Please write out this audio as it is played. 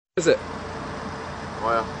Is it?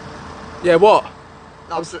 Well, yeah, what?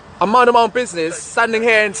 no, I'm minding my own business, standing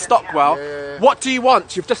here in Stockwell. Yeah. What do you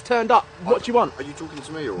want? You've just turned up. What do you want? Are you talking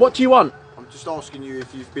to me or What do you want? I'm just asking you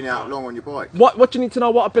if you've been out long on your bike. What do you need to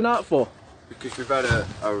know what I've been out for? Because we've had a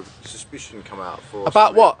suspicion come out for...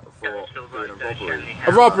 About what? For doing a robbery.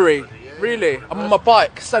 A robbery? Really? I'm on my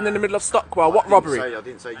bike, standing in the middle of Stockwell. What robbery? I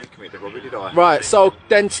didn't say you committed the robbery, did I? Right, so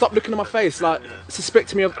then stop looking at my face like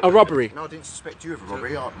suspecting me of a robbery. No, I didn't suspect you of a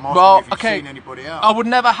robbery. I'm asking Well, if you've okay, seen anybody out. I would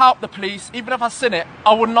never help the police. Even if I seen it,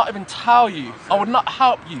 I would not even tell you. I would not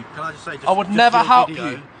help you. Can I just say, I would never help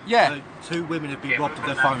you. Yeah. Two women have been robbed of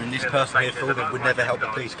their phone, and this person here filming would never help the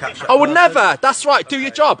police capture. I would never. That's right. Do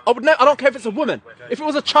your job. I would never. I don't care if it's a woman. If it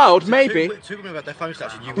was a child, maybe. Two women have their phones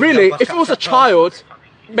touching you. Really? If it was a child,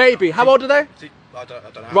 maybe. How old are they? I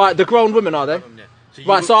don't know. Right, the grown women, are they?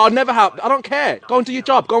 Right, so I'll never help. I don't care. Go and do your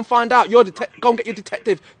job. Go and find out. Go and get your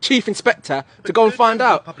detective chief inspector to go and find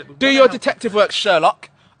out. Do your detective work, Sherlock.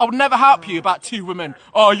 I would never help you about two women.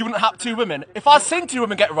 Oh, you wouldn't help two women. If I seen two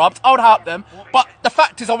women get robbed, I would help them. But the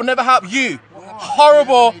fact is, I would never help you.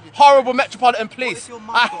 Horrible, horrible Metropolitan Police.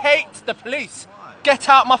 I hate the police. Get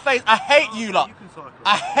out my face. I hate you lot.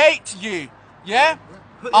 I hate you. Yeah?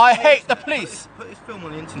 I hate the police. Put this film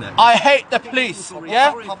on the internet. I hate the police.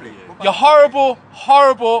 Yeah? You're horrible,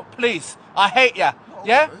 horrible police. I hate you.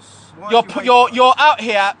 Yeah? You're out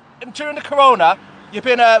here during the corona. You've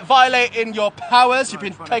been violating your powers. You've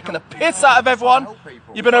been taking the piss out of everyone.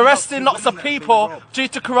 You've been arresting lots of people due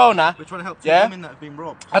to corona. We're trying to help two Yeah? women that have been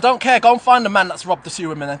robbed. I don't care. Go and find the man that's robbed the two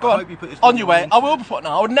women. Then go on. On your way. I will be putting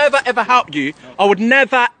on. I would never ever help you. I would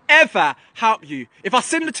never ever help you. If I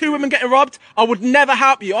seen the two women getting robbed, I would never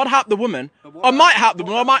help you. I'd help the woman. I might help the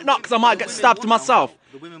woman. I might not, because I might get stabbed myself.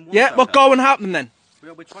 Yeah, but go and help them then.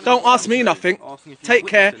 Don't ask me nothing. Take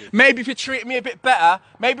care. Maybe if you treated me a bit better,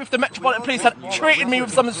 maybe if the Metropolitan Police had treated me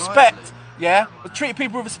with some respect, yeah, treated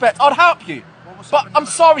people with respect, I'd help you. But I'm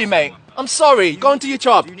sorry, mate. I'm sorry. Go and do your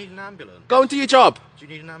job. Do you need an ambulance? Go and do your job. Do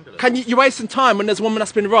you need an ambulance? Can you're wasting time when there's a woman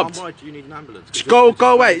that's been robbed. Why do you need an ambulance? Just go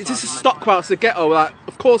away. This is Stockwell, it's the ghetto. Like,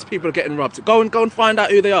 of course people are getting robbed. Go and find out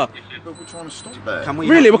who they are. But we're trying to stop that. Can we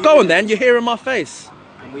Really, help well, go you on then. You're here in my face.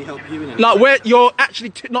 Can we help you in Like, you're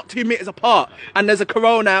actually not 2 meters apart, and there's a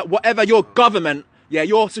corona, whatever your government, yeah,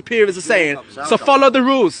 your superiors are saying. So follow the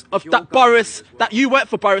rules of that Boris, that you work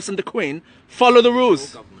for Boris and the Queen. Follow the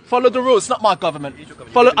rules. Follow the rules. It's not my government.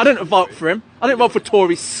 I didn't vote for him. I didn't vote for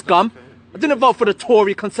Tory scum. I didn't vote for the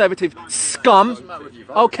Tory Conservative scum.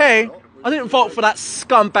 Okay? I didn't vote for that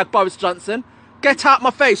scumbag Boris Johnson. Get out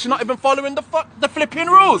my face. You're not even following the flipping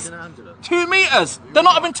rules. 2 meters. They're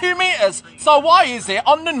not even 2 meters. So why is it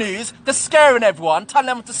on the news they're scaring everyone, telling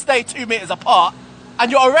them to stay 2 meters apart,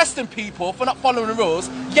 and you're arresting people for not following the rules?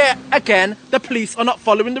 Yet again, the police are not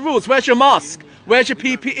following the rules. Where's your mask? Where's your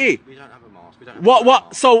PPE? We don't have a mask. We don't have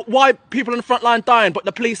What? So why people in the front line dying, but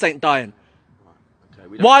the police ain't dying?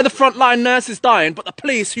 Okay, Why the frontline nurses dying, but the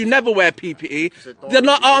police who never wear PPE, they're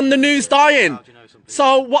not on the news dying?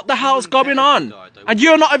 So what the hell's going on? And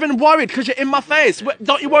you're not even worried because you're in my face.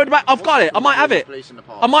 Don't you worried about? I've got it. I might have it.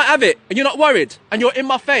 I might have it, and you're not worried, and you're in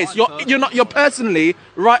my face. You're personally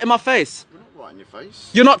right in my face. We're not right in your face.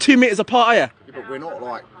 You're not 2 meters apart, are you? Yeah, but we're not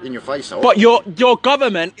like in your face. But your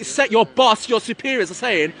government is set. Your boss, your superiors are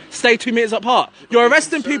saying stay 2 meters apart. You're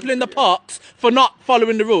arresting people in the parks for not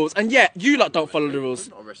following the rules, and yet you lot don't follow the rules.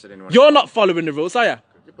 We've not arrested anyone. You're not following the rules, are you? Yeah,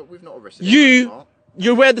 but we've not arrested anyone.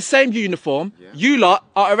 You wear the same uniform. Yeah. You lot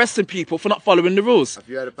are arresting people for not following the rules. Have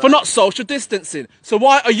you heard about for not social distancing. So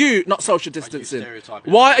why are you not social distancing?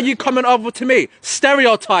 stereotyping Why are you coming over to me?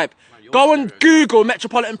 Stereotype. Go and Google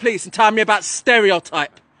Metropolitan Police and tell me about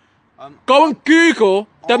stereotype. Go and Google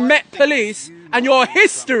the Met Police and your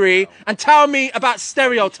history and tell me about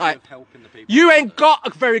stereotype. You ain't got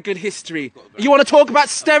a very good history. You want to talk about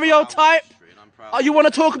stereotype? You want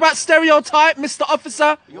to talk about stereotype, Mr.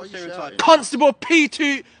 Officer? Constable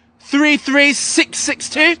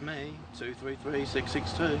P233662? me.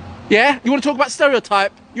 233662. Yeah? You want to talk about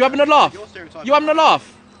stereotype? You having a laugh? You having a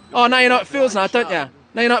laugh? Oh, now you know how it feels now, don't you?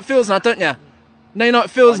 Now you know how it feels now, don't you? Now you know how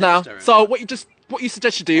it feels now. So what you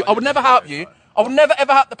suggest you do, I would never help you. I would never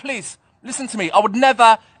ever help the police. Listen to me. I would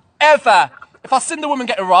never ever, if I seen the woman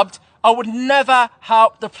getting robbed, I would never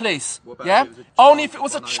help the police. Yeah? Only if it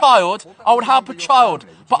was a child, I would help a child.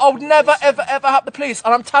 But I would never, ever, ever help the police.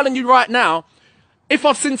 And I'm telling you right now, if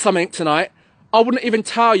I've seen something tonight, I wouldn't even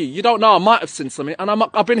tell you. You don't know, I might have seen something. And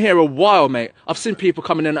I've been here a while, mate. I've seen people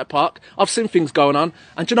coming in at the park. I've seen things going on.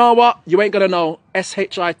 And do you know what? You ain't going to know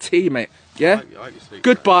SHIT, mate. Yeah?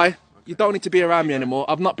 Goodbye. You don't need to be around me anymore.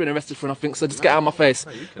 I've not been arrested for nothing, so just get out of my face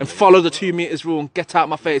and follow the 2 meters rule and get out of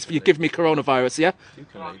my face for you give me coronavirus, yeah?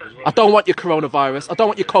 I don't want your coronavirus. I don't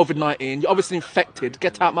want your COVID-19. You're obviously infected.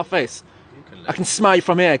 Get out of my face. I can smell you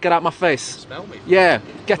from here. Get out of my face. Smell me? Yeah,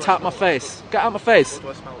 get out of my face. Get out of my face.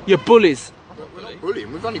 You're bullies. We're not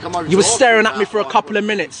bullying. We've only come over. You were staring at me for a couple of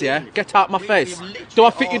minutes, yeah? Get out my face. Do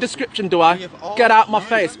I fit your description, do I? Get out my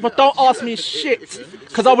face. But don't ask me shit,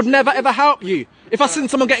 because I would never ever help you. If I seen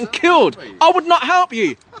someone getting killed, I would not help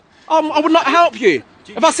you. I would not help you.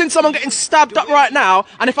 If I seen someone getting stabbed up right now,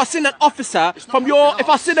 and if I seen an officer from if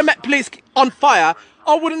I seen the Met Police on fire,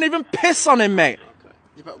 I wouldn't even piss on him, mate.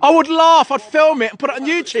 I would laugh, I'd film it and put it on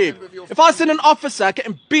YouTube. If I seen an officer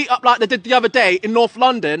getting beat up like they did the other day in North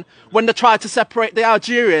London when they tried to separate the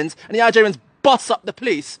Algerians and the Algerians bust up the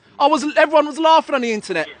police, everyone was laughing on the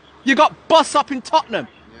internet. You got bust up in Tottenham.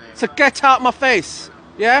 So get out my face,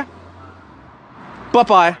 yeah?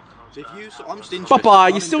 Bye-bye. Bye-bye,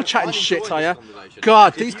 you're still chatting shit, are you?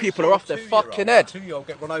 God, these people are off their fucking head.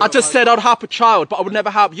 I just said I'd help a child, but I would never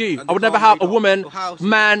help you. I would never help a woman,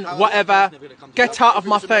 man, whatever. Get out of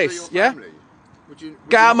my face, yeah?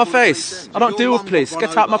 Get out of my face. I don't deal with police.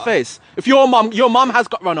 Get out of my face. If your mum has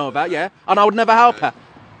got run over, yeah, and I would never help her.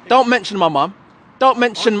 Don't mention my mum. Don't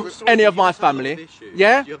mention any of my family.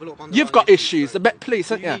 Yeah? You've got issues. The Met Police,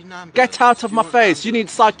 haven't you? Get out of my face. You need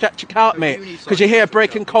psychiatric help, mate. Because you're here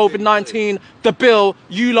breaking COVID-19. The bill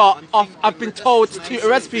you lot I've been told to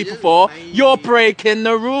arrest people for. You're breaking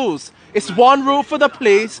the rules. It's one rule for the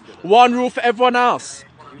police, one rule for everyone else.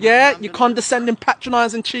 Yeah? You condescending,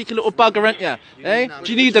 patronising, cheeky little bugger, ain't you? Eh?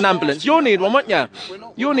 Do you need an ambulance? You'll need one, won't you?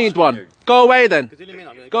 You'll need one. Go away then.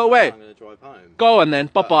 Go away. Go on then.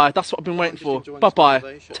 Bye-bye. That's what I've been waiting for.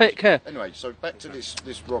 Bye-bye. Take care. Anyway, so back to this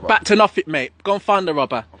robber. Back to nothing, mate. Go and find the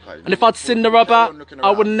robber. Okay. And if I'd seen the robber,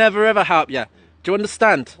 I would never ever help you. Do you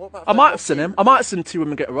understand? I might have seen him. I might have seen 2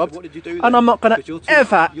 women get robbed. And I'm not going to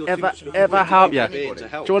ever help you.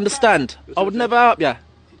 Do you understand? I would never help you.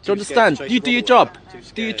 Do you understand? You do your job.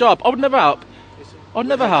 Do your job. I would never help. I would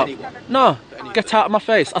never help. No. Get out of my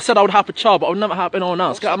face. I said I would help a child, but I would never help anyone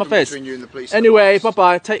else. Get out of my face. Anyway,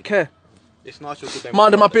 bye-bye. Take care.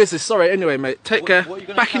 Minding my business. Sorry. Anyway, mate. Take care.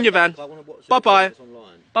 Back in your van. Bye-bye.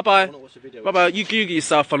 Bye-bye. Bye-bye. You Google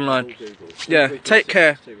yourself online. Yeah. Take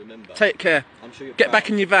care. Take care. Get back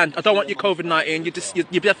in your van. I don't want your COVID-19.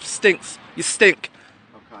 Your breath stinks. You stink.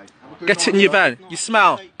 Get in your van. You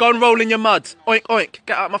smell. Go and roll in your mud. Oink, oink.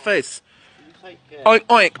 Get out of my face. Oink,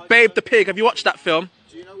 oink. Babe the Pig. Have you watched that film?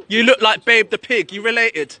 You look like Babe the Pig. You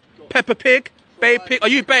related? Peppa Pig? Babe Pig? Are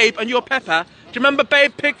you Babe and you're Peppa? Do you remember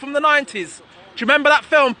Babe Pig from the 90s? Do you remember that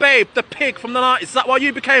film, Babe the Pig from the 90s? Is that why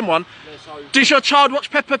you became one? Does your child watch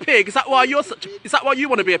Peppa Pig? Is that why you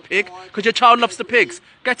want to be a pig? Because your child loves the pigs?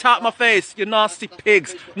 Get out of my face, you nasty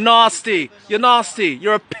pigs. Nasty. You're nasty.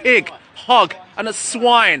 You're a pig, hog, and a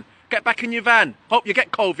swine. Get back in your van. Hope you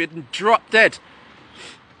get COVID and drop dead.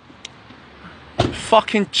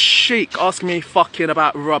 Fucking cheek asking me fucking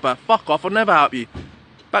about rubber. Fuck off, I'll never help you.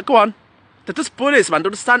 But go on. They're just bullies, man. Don't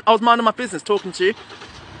understand? I was minding my business talking to you.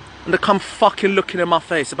 And they come fucking looking in my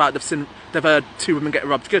face about they've heard 2 women get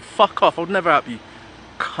robbed. Good, fuck off. I would never help you.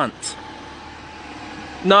 Cunt.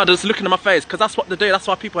 No, they're just looking in my face because that's what they do. That's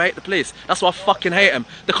why people hate the police. That's why I fucking hate them.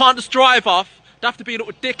 They can't just drive off. They have to be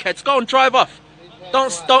little dickheads. Go on, drive off.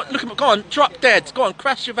 Don't look at me. Go on, drop dead. Go on,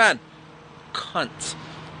 crash your van. Cunt.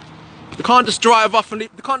 They can't just drive off and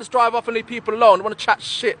leave people alone. They want to chat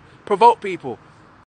shit, provoke people.